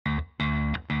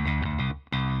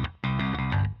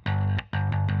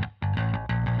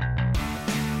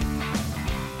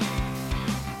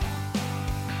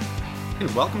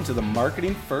And welcome to the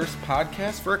Marketing First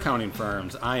podcast for accounting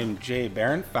firms. I am Jay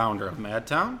Barron, founder of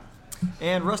Madtown.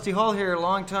 And Rusty Hall here,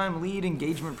 longtime lead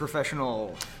engagement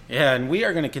professional. Yeah, and we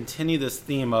are going to continue this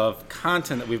theme of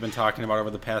content that we've been talking about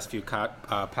over the past few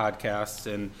podcasts.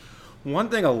 And one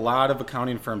thing a lot of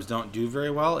accounting firms don't do very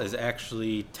well is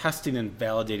actually testing and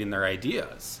validating their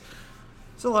ideas.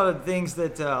 It's a lot of things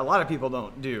that a lot of people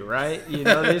don't do, right? You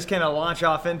know, they just kind of launch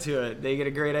off into it. They get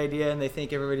a great idea and they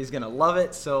think everybody's going to love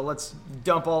it, so let's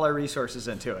dump all our resources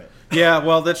into it. Yeah,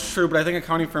 well, that's true, but I think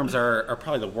accounting firms are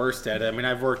probably the worst at it. I mean,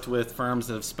 I've worked with firms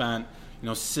that have spent,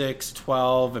 6,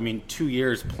 12, 2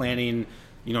 years planning,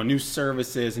 new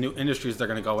services, new industries they're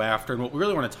going to go after. And what we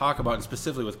really want to talk about, and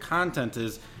specifically with content,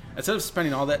 is instead of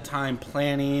spending all that time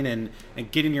planning and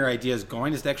getting your ideas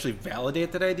going, is to actually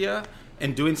validate that idea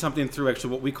and doing something through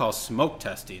actually what we call smoke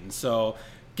testing. So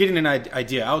getting an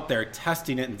idea out there,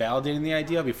 testing it and validating the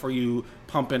idea before you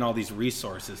pump in all these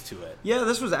resources to it. Yeah,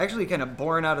 this was actually kind of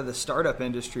born out of the startup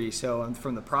industry. So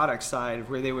from the product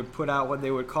side, where they would put out what they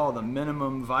would call the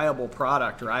minimum viable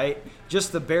product, right?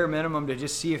 Just the bare minimum to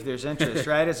just see if there's interest,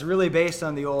 right? It's really based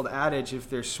on the old adage,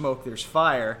 if there's smoke, there's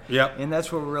fire. Yep. And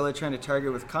that's what we're really trying to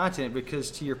target with content,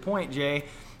 because to your point, Jay,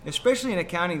 especially in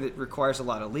accounting that requires a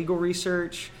lot of legal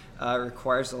research,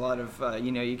 requires a lot of,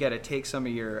 you got to take some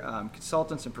of your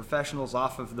consultants and professionals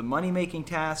off of the money-making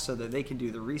tasks so that they can do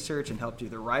the research and help do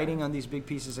the writing on these big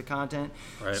pieces of content.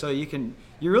 Right. So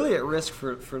you're really at risk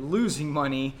for losing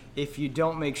money if you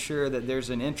don't make sure that there's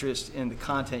an interest in the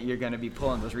content you're going to be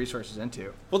pulling those resources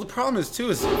into. Well, the problem is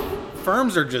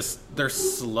firms are they're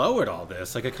slow at all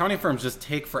this. Like, accounting firms just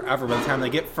take forever by the time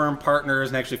they get firm partners,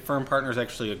 and actually firm partners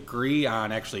actually agree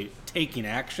on actually taking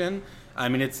action. I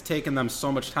mean, it's taken them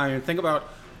so much time. And think about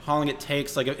how long it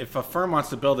takes. Like, if a firm wants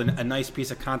to build a nice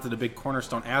piece of content, a big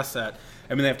cornerstone asset,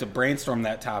 they have to brainstorm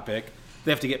that topic.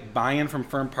 They have to get buy-in from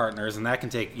firm partners, and that can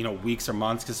take, weeks or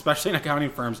months, because especially in accounting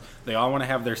firms, they all want to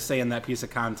have their say in that piece of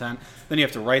content. Then you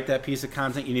have to write that piece of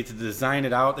content. You need to design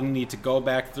it out. Then you need to go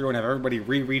back through and have everybody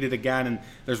reread it again, and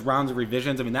there's rounds of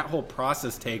revisions. That whole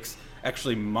process takes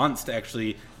actually months to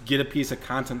actually get a piece of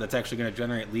content that's actually going to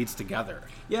generate leads together.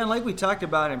 Yeah, and like we talked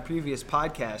about in previous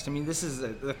podcasts, this is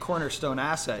the cornerstone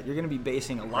asset. You're going to be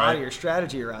basing a lot of your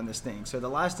strategy around this thing. So the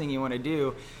last thing you want to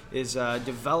do is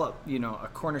develop, a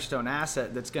cornerstone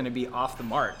asset that's going to be off the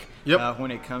mark. Yep. When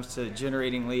it comes to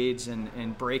generating leads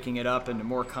and breaking it up into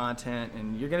more content.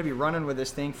 And you're going to be running with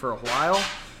this thing for a while.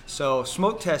 So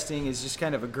smoke testing is just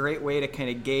kind of a great way to kind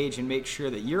of gauge and make sure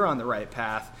that you're on the right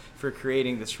path for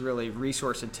creating this really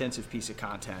resource-intensive piece of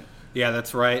content. Yeah,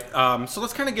 that's right. So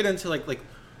let's kind of get into like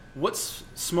what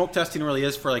smoke testing really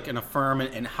is for in a firm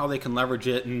and how they can leverage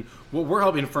it. And what we're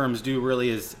helping firms do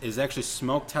really is actually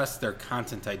smoke test their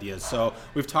content ideas. So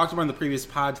we've talked about in the previous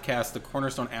podcast the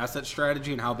cornerstone asset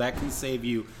strategy and how that can save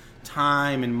you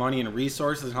time and money and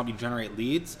resources and help you generate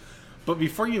leads. But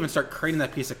before you even start creating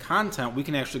that piece of content, we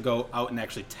can actually go out and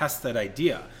actually test that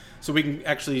idea. So we can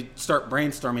actually start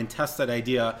brainstorming, test that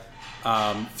idea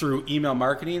through email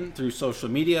marketing, through social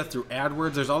media, through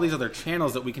AdWords. There's all these other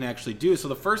channels that we can actually do. So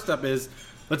the first step is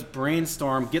let's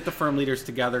brainstorm, get the firm leaders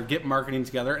together, get marketing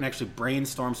together, and actually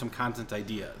brainstorm some content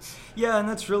ideas. Yeah, and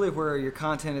that's really where your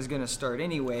content is going to start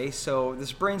anyway. So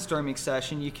this brainstorming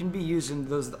session, you can be using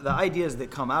the ideas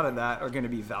that come out of that are going to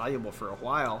be valuable for a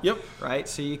while. Yep. Right?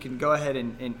 So you can go ahead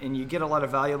and you get a lot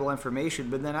of valuable information,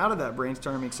 but then out of that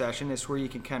brainstorming session is where you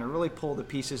can kind of really pull the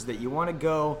pieces that you want to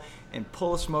go and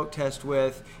pull a smoke test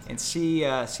with and see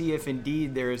if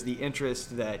indeed there is the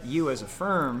interest that you as a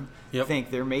firm think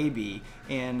there may be.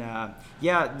 And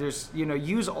there's,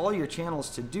 use all your channels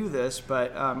to do this,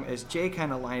 but as Jay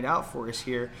kind of lined out for us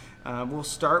here, we'll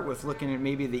start with looking at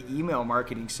maybe the email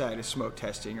marketing side of smoke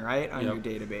testing, right, on your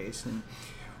database. And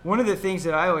one of the things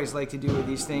that I always like to do with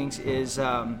these things is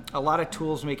a lot of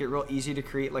tools make it real easy to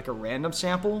create like a random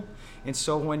sample. And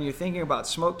so when you're thinking about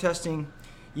smoke testing,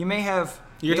 you may have...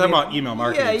 You're talking about email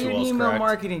marketing tools, your email correct?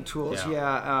 marketing tools,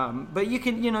 but you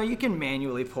can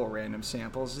manually pull random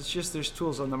samples. It's just there's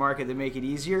tools on the market that make it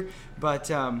easier. But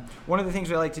one of the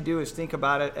things I like to do is think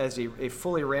about it as a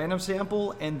fully random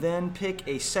sample, and then pick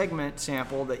a segment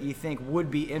sample that you think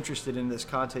would be interested in this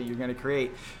content you're going to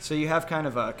create. So you have kind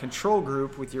of a control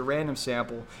group with your random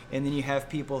sample, and then you have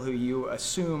people who you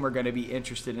assume are going to be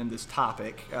interested in this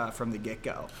topic from the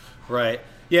get-go. Right.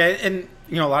 Yeah, and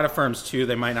a lot of firms too,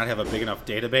 they might not have a big enough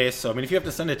database. So if you have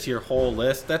to send it to your whole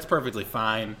list, that's perfectly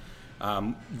fine.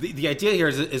 The idea here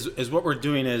is what we're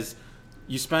doing is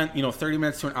you spent 30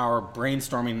 minutes to an hour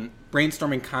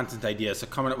brainstorming content ideas. So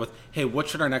coming up with, hey, what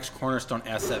should our next cornerstone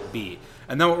asset be?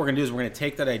 And then what we're going to do is we're going to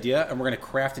take that idea and we're going to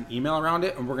craft an email around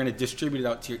it, and we're going to distribute it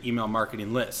out to your email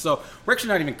marketing list. So we're actually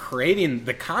not even creating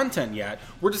the content yet.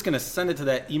 We're just going to send it to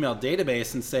that email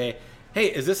database and say, hey,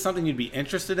 is this something you'd be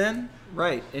interested in?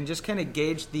 Right, and just kind of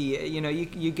gauge the,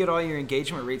 you get all your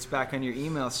engagement rates back on your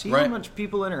email. See Right. how much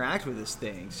people interact with this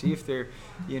thing. See if they're,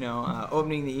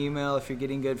 opening the email, if you're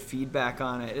getting good feedback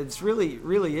on it. It's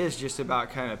really is just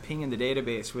about kind of pinging the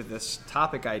database with this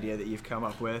topic idea that you've come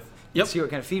up with. Yep. And see what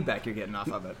kind of feedback you're getting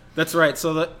off of it. That's right.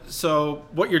 So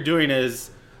what you're doing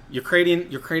is you're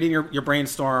creating your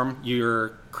brainstorm,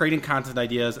 you're creating content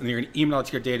ideas, and you're going to email it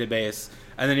to your database.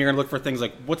 And then you're going to look for things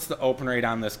like what's the open rate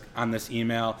on this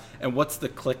email, and what's the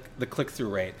click through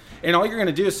rate. And all you're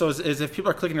going to do is if people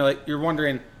are clicking, you're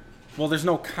wondering, well, there's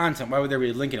no content. Why would they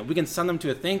be linking it? We can send them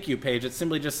to a thank you page that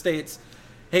simply just states,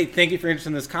 hey, thank you for your interest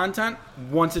in this content.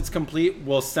 Once it's complete,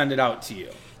 we'll send it out to you.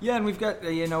 Yeah, and we've got,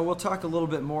 we'll talk a little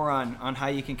bit more on how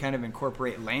you can kind of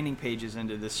incorporate landing pages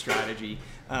into this strategy.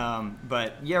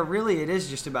 But yeah, really it is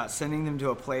just about sending them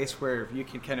to a place where you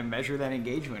can kind of measure that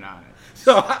engagement on it.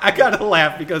 So I got to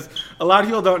laugh because a lot of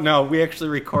people don't know we actually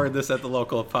record this at the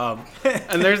local pub.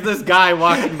 And there's this guy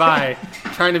walking by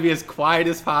trying to be as quiet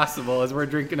as possible as we're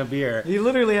drinking a beer. He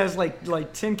literally has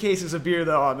like 10 cases of beer,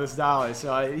 though, on this dolly.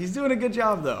 So he's doing a good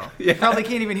job, though. Yeah. You probably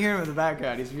can't even hear him in the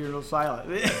background. He's being real silent.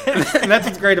 And that's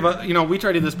what's great about, we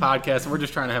try to do this podcast and we're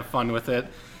just trying to have fun with it.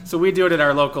 So we do it at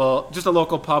our local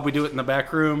pub. We do it in the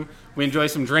back room. We enjoy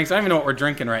some drinks. I don't even know what we're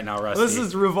drinking right now, Rusty. This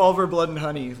is Revolver Blood and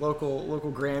Honey,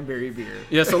 local cranberry beer.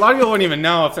 Yeah, so a lot of people wouldn't even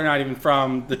know if they're not even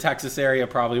from the Texas area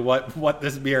probably what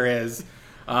this beer is.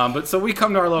 But so we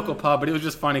come to our local pub, but it was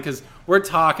just funny because we're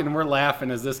talking and we're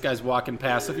laughing as this guy's walking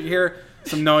past. So if you hear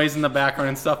some noise in the background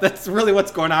and stuff, that's really what's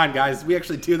going on, guys. We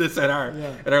actually do this at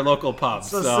our local pub.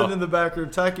 So sitting in the back room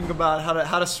talking about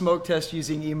how to smoke test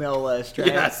using email list, right?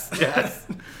 Yes.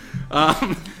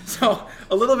 So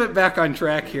a little bit back on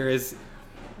track here is,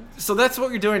 so that's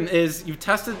what you're doing is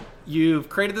you've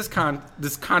created this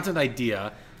content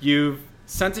idea, you've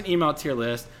sent an email to your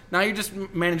list. Now you're just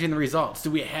managing the results.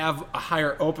 Do we have a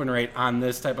higher open rate on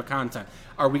this type of content?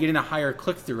 Are we getting a higher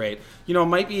click-through rate? It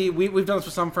might be, we've done this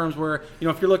with some firms where,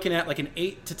 if you're looking at like an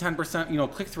 8 to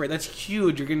 10%, click-through rate, that's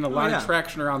huge. You're getting a lot of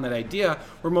traction around that idea,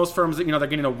 where most firms, they're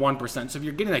getting a 1%. So if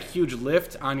you're getting a huge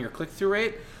lift on your click-through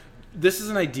rate, this is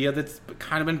an idea that's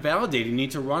kind of been validated. You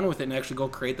need to run with it and actually go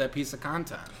create that piece of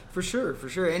content. For sure.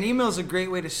 And email is a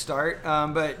great way to start.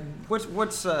 But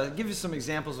what's give us some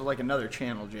examples of like another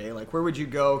channel, Jay. Like where would you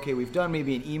go? Okay, we've done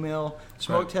maybe an email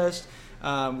smoke test.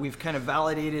 We've kind of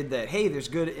validated that, hey, there's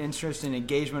good interest and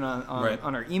engagement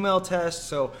on our email test.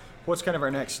 So what's kind of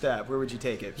our next step? Where would you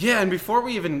take it? Yeah, and before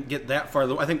we even get that far,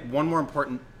 I think one more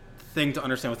important thing to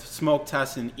understand with smoke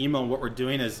tests and email, what we're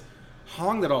doing is how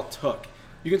long that all took.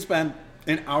 You can spend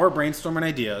an hour brainstorming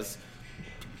ideas.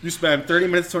 You spend 30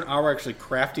 minutes to an hour actually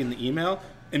crafting the email.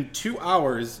 In 2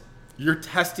 hours, you're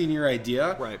testing your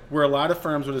idea. Right. Where a lot of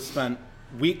firms would have spent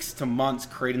weeks to months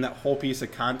creating that whole piece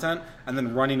of content and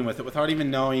then running with it without even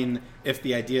knowing if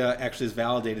the idea actually is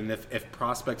validated and if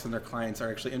prospects and their clients are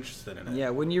actually interested in it.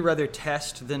 Yeah, wouldn't you rather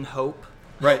test than hope?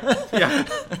 Right. Yeah.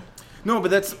 No,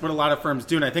 but that's what a lot of firms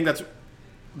do. And I think that's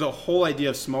the whole idea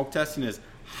of smoke testing is,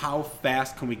 how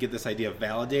fast can we get this idea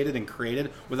validated and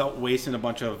created without wasting a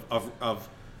bunch of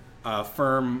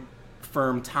firm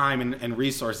time and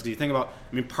resources? Do you think about,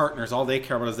 partners, all they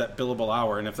care about is that billable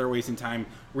hour. And if they're wasting time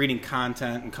reading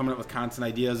content and coming up with content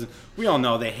ideas, we all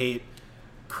know they hate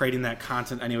creating that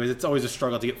content anyways. It's always a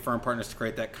struggle to get firm partners to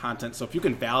create that content. So if you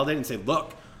can validate and say,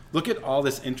 look at all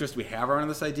this interest we have around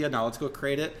this idea, now let's go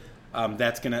create it,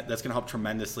 that's gonna help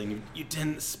tremendously. And you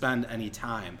didn't spend any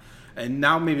time. And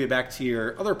now maybe back to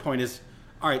your other point is,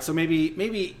 all right, so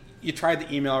maybe you tried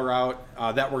the email route,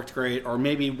 that worked great, or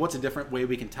maybe what's a different way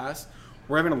we can test?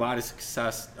 We're having a lot of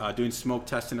success doing smoke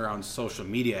testing around social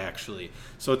media, actually.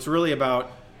 So it's really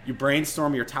about you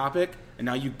brainstorm your topic, and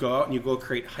now you go out and you go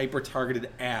create hyper-targeted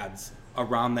ads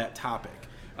around that topic.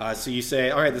 So you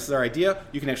say, all right, this is our idea.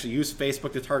 You can actually use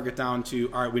Facebook to target down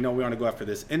to, all right, we know we want to go after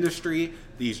this industry,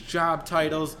 these job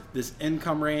titles, this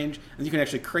income range, and you can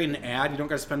actually create an ad. You don't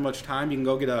got to spend much time. You can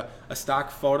go get a stock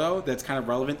photo that's kind of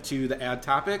relevant to the ad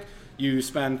topic. You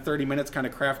spend 30 minutes kind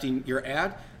of crafting your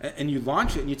ad, and you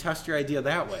launch it, and you test your idea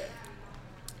that way.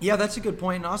 Yeah, that's a good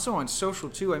point. And also on social,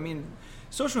 too.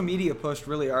 Social media posts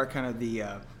really are kind of the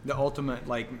ultimate,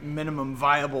 like, minimum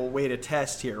viable way to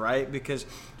test here, right? Because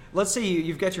let's say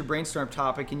you've got your brainstorm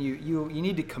topic and you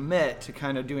need to commit to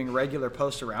kind of doing regular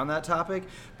posts around that topic.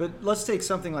 But let's take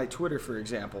something like Twitter, for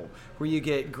example, where you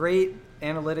get great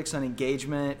analytics on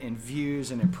engagement and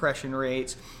views and impression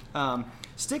rates.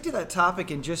 Stick to that topic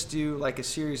and just do like a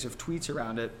series of tweets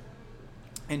around it,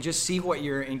 and just see what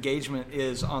your engagement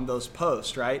is on those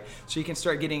posts, right? So you can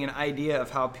start getting an idea of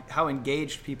how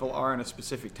engaged people are on a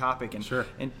specific topic. And Sure.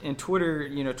 And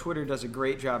Twitter, Twitter does a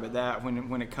great job at that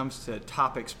when it comes to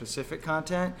topic-specific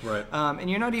content. Right. And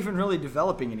you're not even really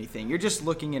developing anything. You're just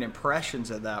looking at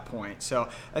impressions at that point. So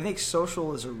I think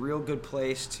social is a real good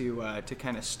place to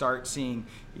kind of start seeing,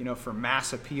 for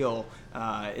mass appeal,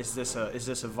 is this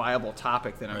a viable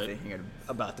topic that I'm Right. thinking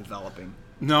about developing?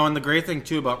 No, and the great thing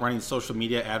too about running social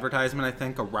media advertisement, I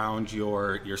think, around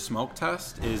your smoke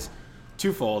test is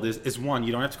twofold. Is one,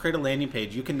 you don't have to create a landing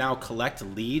page. You can now collect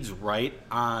leads right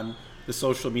on the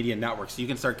social media network. So you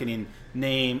can start getting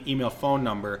name, email, phone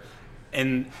number,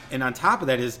 and on top of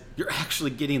that is you're actually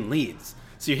getting leads.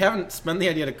 So you haven't spent the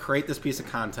idea to create this piece of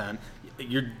content.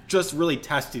 You're just really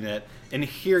testing it, and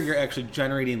here you're actually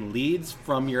generating leads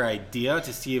from your idea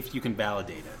to see if you can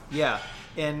validate it. Yeah.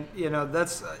 And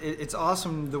it's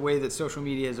awesome the way that social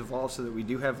media has evolved, so that we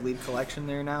do have lead collection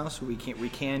there now, so we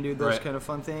can do those Right. kind of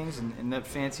fun things and that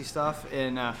fancy stuff.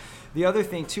 And the other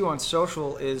thing too on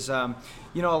social is a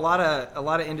lot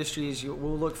of industries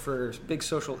will look for big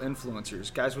social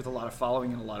influencers, guys with a lot of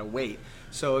following and a lot of weight.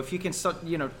 So if you can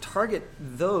target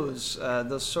those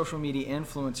social media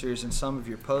influencers in some of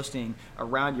your posting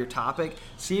around your topic,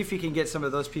 see if you can get some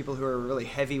of those people who are really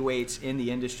heavyweights in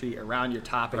the industry around your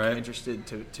topic Right. interested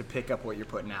to pick up what you're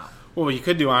putting out. Well, what you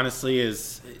could do, honestly,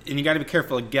 is, and you got to be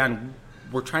careful. Again,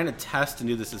 we're trying to test and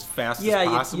do this as fast as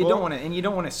possible. You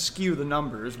don't want to skew the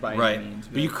numbers by Right. any means.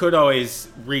 But you could always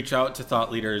reach out to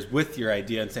thought leaders with your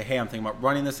idea and say, hey, I'm thinking about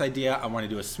running this idea. I want to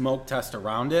do a smoke test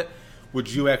around it. Would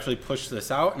you actually push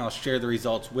this out? And I'll share the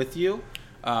results with you.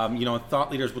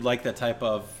 Thought leaders would like that type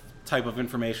of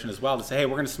information as well, to say, hey,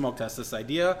 we're going to smoke test this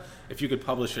idea. If you could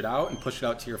publish it out and push it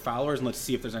out to your followers, and let's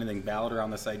see if there's anything valid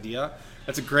around this idea.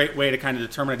 That's a great way to kind of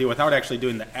determine an idea without actually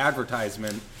doing the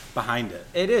advertisement behind it.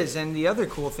 It is, and the other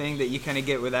cool thing that you kind of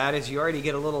get with that is you already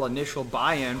get a little initial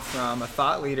buy-in from a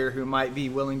thought leader who might be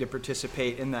willing to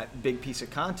participate in that big piece of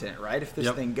content, right? If this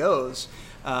Yep. thing goes,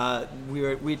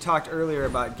 we talked earlier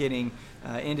about getting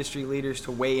industry leaders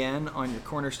to weigh in on your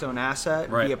cornerstone asset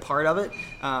and Right. be a part of it.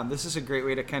 This is a great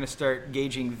way to kind of start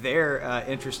gauging their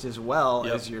interest as well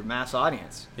Yep. as your mass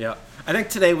audience. Yeah. I think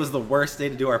today was the worst day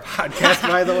to do our podcast,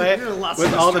 by the way, There are lots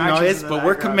with of all the distractions noise, in but the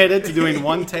we're background. committed to doing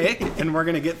one take, and we're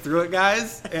going to get through it,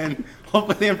 guys, and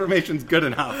hopefully the information's good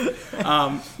enough.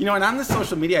 And on the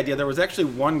social media idea, there was actually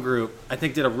one group I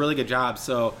think did a really good job.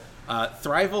 So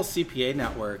Thrival CPA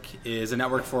Network is a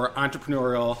network for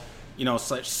entrepreneurial,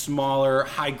 such smaller,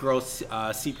 high-growth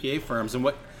CPA firms. And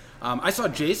what I saw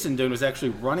Jason doing was actually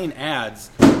running ads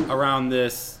around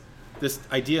this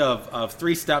idea of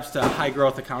 3 steps to a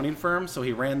high-growth accounting firm. So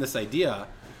he ran this idea,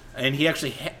 and he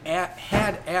actually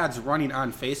had ads running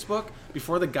on Facebook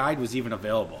before the guide was even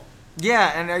available.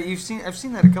 Yeah, and I've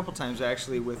seen that a couple times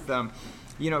actually with kind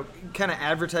of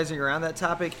advertising around that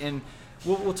topic. And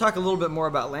we'll talk a little bit more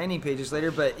about landing pages later,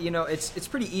 but it's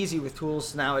pretty easy with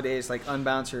tools nowadays like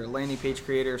Unbounce or Landing Page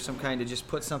Creator or some kind to just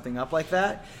put something up like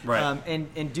that, Right.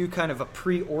 And do kind of a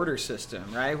pre-order system,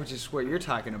 right? Which is what you're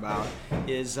talking about.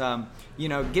 Is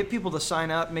get people to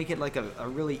sign up, make it like a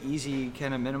really easy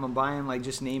kind of minimum buy-in, like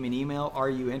just name and email. Are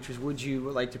you interested? Would you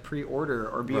like to pre-order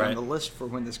or be on Right. the list for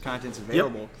when this content's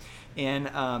available? And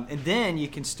then you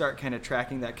can start kind of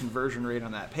tracking that conversion rate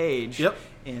on that page. Yep.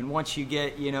 And once you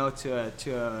get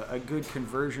to a good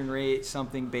conversion rate,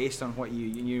 something based on what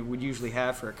you would usually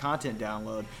have for a content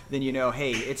download, then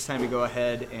hey, it's time to go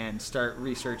ahead and start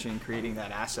researching creating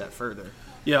that asset further.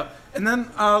 Yeah. And then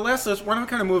lastly, we're going to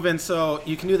kind of move in. So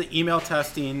you can do the email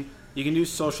testing. You can do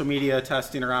social media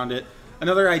testing around it.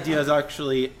 Another idea is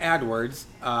actually AdWords,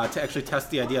 to actually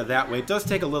test the idea that way. It does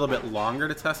take a little bit longer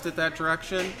to test it that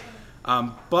direction.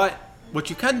 But what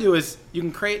you can do is you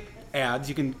can create ads.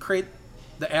 You can create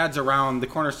the ads around the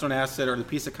cornerstone asset or the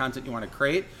piece of content you want to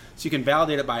create. So you can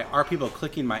validate it by, are people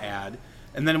clicking my ad?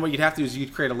 And then what you'd have to do is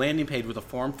you'd create a landing page with a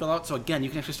form fill out. So again, you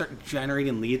can actually start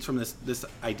generating leads from this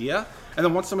idea. And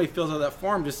then once somebody fills out that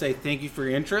form, just say, thank you for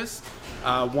your interest.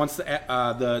 Once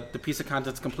the piece of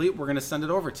content's complete, we're going to send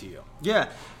it over to you. Yeah,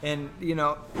 and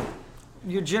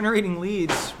you're generating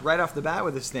leads right off the bat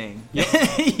with this thing.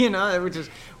 Yep.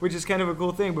 which is kind of a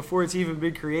cool thing. Before it's even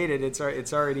been created, it's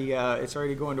already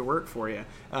going to work for you.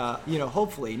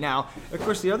 Hopefully. Now, of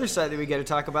course, the other side that we got to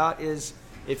talk about is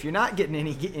if you're not getting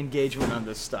any engagement on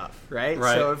this stuff, right?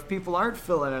 Right. So if people aren't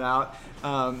filling it out,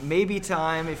 maybe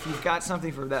time, if you've got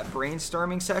something for that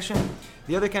brainstorming session.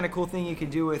 The other kind of cool thing you can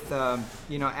do with,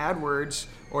 AdWords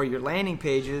or your landing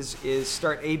pages is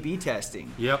start A/B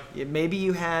testing. Yep. Maybe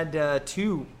you had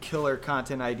 2 killer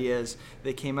content ideas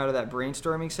that came out of that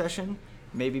brainstorming session.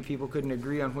 Maybe people couldn't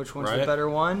agree on which one's the better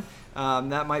one.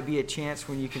 That might be a chance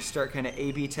when you can start kind of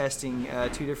A/B testing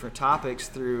 2 different topics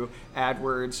through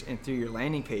AdWords and through your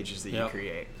landing pages that you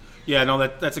create. Yeah, no,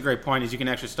 that's a great point. Is you can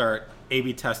actually start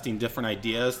A/B testing different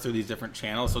ideas through these different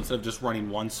channels. So instead of just running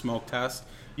one smoke test,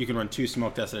 you can run 2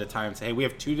 smoke tests at a time and say, hey, we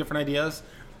have 2 different ideas.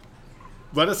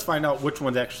 Let us find out which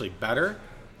one's actually better,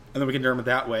 and then we can determine it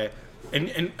that way.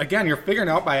 And again, you're figuring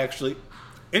out by actually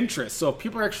interest. So if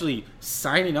people are actually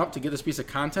signing up to get this piece of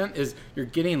content, is you're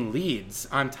getting leads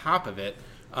on top of it.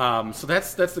 So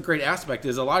that's the great aspect.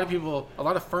 Is a lot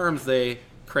of firms, they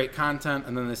create content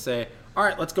and then they say, all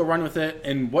right, let's go run with it.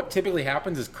 And what typically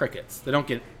happens is crickets. They don't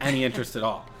get any interest at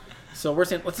all. So we're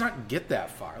saying, let's not get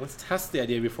that far. Let's test the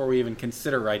idea before we even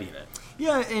consider writing it.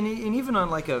 Yeah, and even on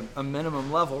like a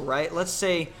minimum level, right? Let's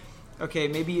say, okay,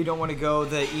 maybe you don't want to go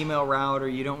the email route, or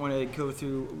you don't want to go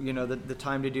through, the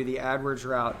time to do the AdWords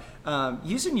route.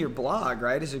 Using your blog,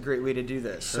 right, is a great way to do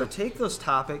this. Sure. So take those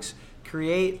topics,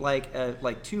 create like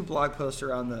 2 blog posts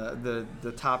around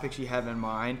the topics you have in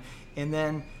mind, and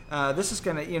then this is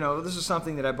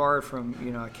something that I borrowed from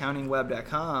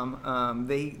accountingweb.com.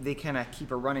 They kind of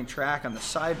keep a running track on the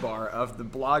sidebar of the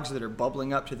blogs that are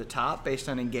bubbling up to the top based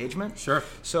on engagement. Sure.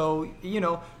 So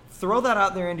throw that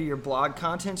out there into your blog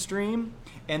content stream,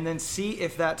 and then see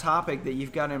if that topic that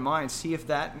you've got in mind, see if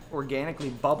that organically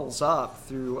bubbles up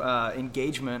through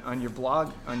engagement on your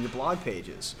blog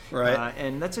pages. Right.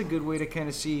 And that's a good way to kind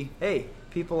of see, hey,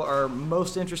 people are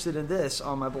most interested in this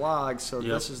on my blog, so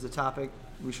this is the topic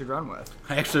we should run with.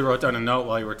 I actually wrote down a note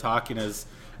while you were talking. This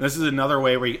is another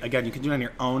way where, you can do it on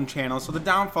your own channel. So the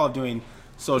downfall of doing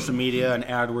social media and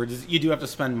AdWords is you do have to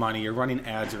spend money. You're running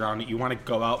ads around it. You want to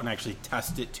go out and actually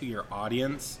test it to your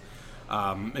audience.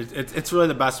 It's really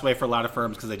the best way for a lot of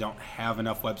firms because they don't have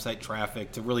enough website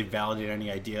traffic to really validate any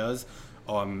ideas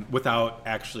without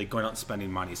actually going out and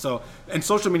spending money. So, and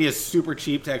social media is super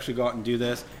cheap to actually go out and do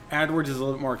this. AdWords is a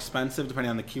little bit more expensive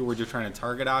depending on the keywords you're trying to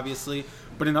target, obviously.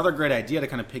 But another great idea to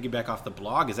kind of piggyback off the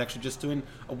blog is actually just doing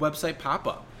a website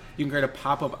pop-up. You can create a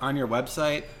pop-up on your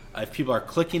website. If people are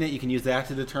clicking it, you can use that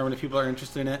to determine if people are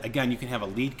interested in it. Again, you can have a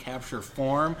lead capture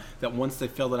form that once they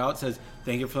fill it out says,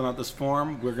 thank you for filling out this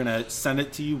form. We're going to send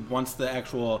it to you once the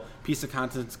actual piece of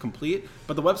content is complete.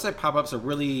 But the website pop-ups are a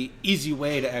really easy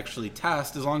way to actually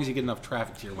test as long as you get enough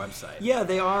traffic to your website. Yeah,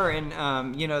 they are. And,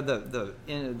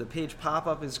 the page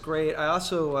pop-up is great. I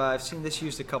also, I've seen this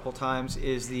used a couple times,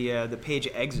 is the page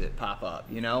exit pop-up.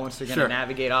 Once they're going to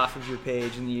navigate off of your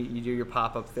page and you do your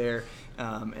pop-up there.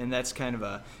 And that's kind of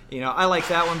a, I like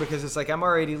that one because it's like I'm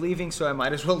already leaving, so I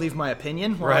might as well leave my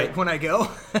opinion when I go.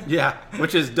 Yeah,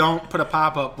 which is don't put a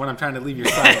pop-up when I'm trying to leave your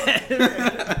site.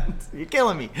 You're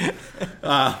killing me.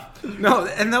 No,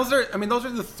 and those are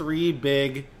the 3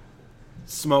 big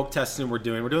smoke testing we're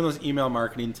doing. We're doing those email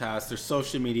marketing tests. There's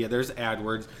social media. There's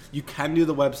AdWords. You can do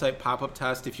the website pop-up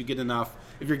test if you're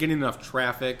getting enough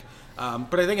traffic.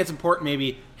 But I think it's important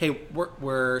maybe, hey,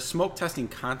 we're smoke testing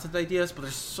content ideas, but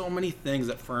there's so many things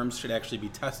that firms should actually be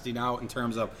testing out in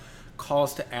terms of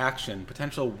calls to action,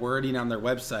 potential wording on their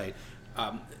website.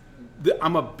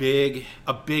 I'm a big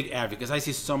advocate because I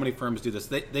see so many firms do this.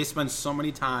 They spend so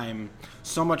much time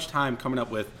coming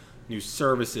up with new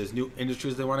services, new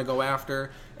industries they want to go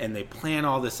after, and they plan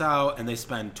all this out, and they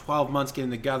spend 12 months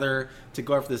getting together to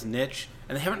go after this niche,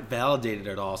 and they haven't validated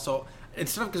it all. So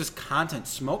instead of just content,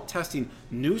 smoke testing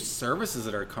new services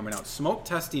that are coming out, smoke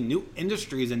testing new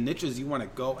industries and niches you want to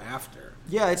go after.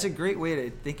 Yeah, it's a great way to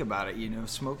think about it.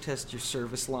 Smoke test your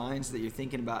service lines that you're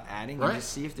thinking about adding, and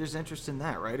just see if there's interest in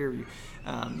that, right? Or,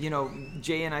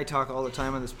 Jay and I talk all the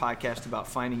time on this podcast about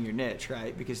finding your niche,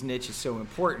 right? Because niche is so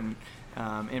important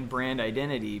in brand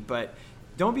identity. But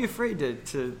don't be afraid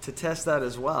to test that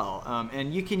as well.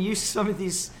 And you can use some of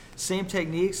these same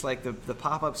techniques like the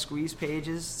pop-up squeeze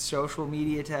pages, social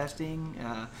media testing,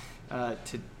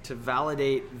 to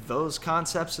validate those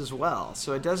concepts as well.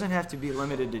 So it doesn't have to be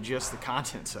limited to just the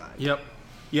content side. Yep.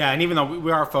 Yeah, and even though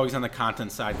we are focused on the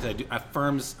content side,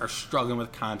 firms are struggling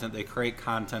with content. They create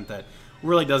content that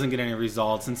really doesn't get any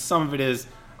results, and some of it's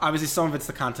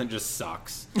the content just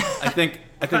sucks. I think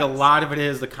a lot of it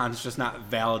is the content's just not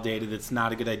validated. It's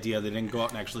not a good idea. They didn't go out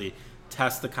and actually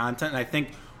test the content. And I think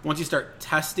once you start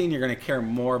testing, you're going to care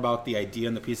more about the idea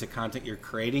and the piece of content you're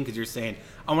creating because you're saying,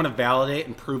 I want to validate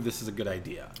and prove this is a good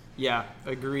idea. Yeah,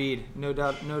 agreed. No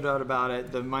doubt about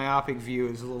it. The myopic view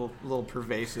is a little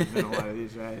pervasive in a lot of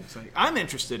these, right? It's like, I'm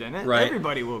interested in it. Right.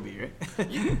 Everybody will be,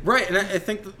 right? Right, and I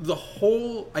think the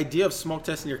whole idea of smoke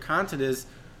testing your content is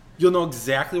you'll know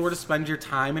exactly where to spend your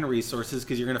time and resources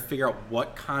because you're going to figure out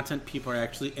what content people are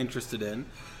actually interested in.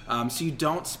 So you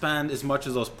don't spend as much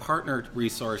as those partner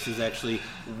resources actually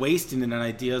wasting it on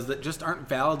ideas that just aren't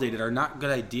validated or not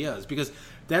good ideas, because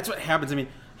that's what happens. I mean,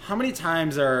 how many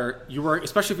times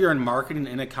especially if you're in marketing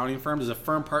and accounting firms, does a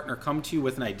firm partner come to you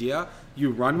with an idea, you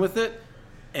run with it,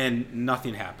 and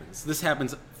nothing happens? This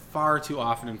happens far too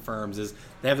often in firms. Is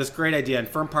they have this great idea, and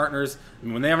firm partners, I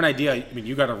mean, when they have an idea, I mean,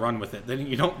 you got to run with it. Then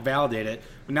you don't validate it.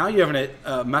 But now you have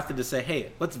a method to say,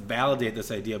 hey, let's validate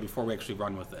this idea before we actually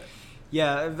run with it.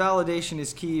 Yeah, validation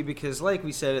is key because, like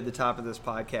we said at the top of this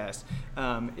podcast,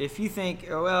 if you think,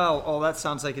 that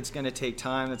sounds like it's going to take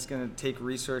time, it's going to take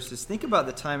resources, think about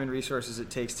the time and resources it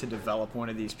takes to develop one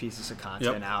of these pieces of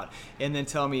content out. And then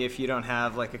tell me if you don't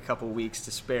have like a couple weeks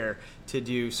to spare to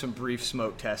do some brief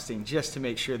smoke testing just to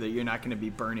make sure that you're not going to be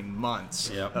burning months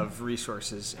of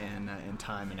resources and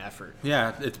time and effort.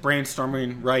 Yeah, it's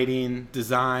brainstorming, writing,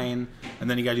 design, and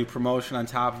then you got to do promotion on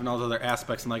top of all those other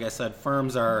aspects. And like I said,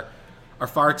 firms are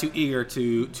far too eager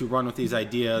to run with these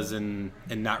ideas and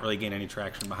not really gain any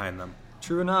traction behind them.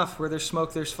 True enough. Where there's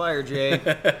smoke, there's fire,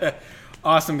 Jay.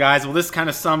 Awesome, guys. Well, this kind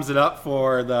of sums it up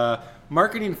for the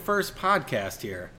Marketing First podcast here.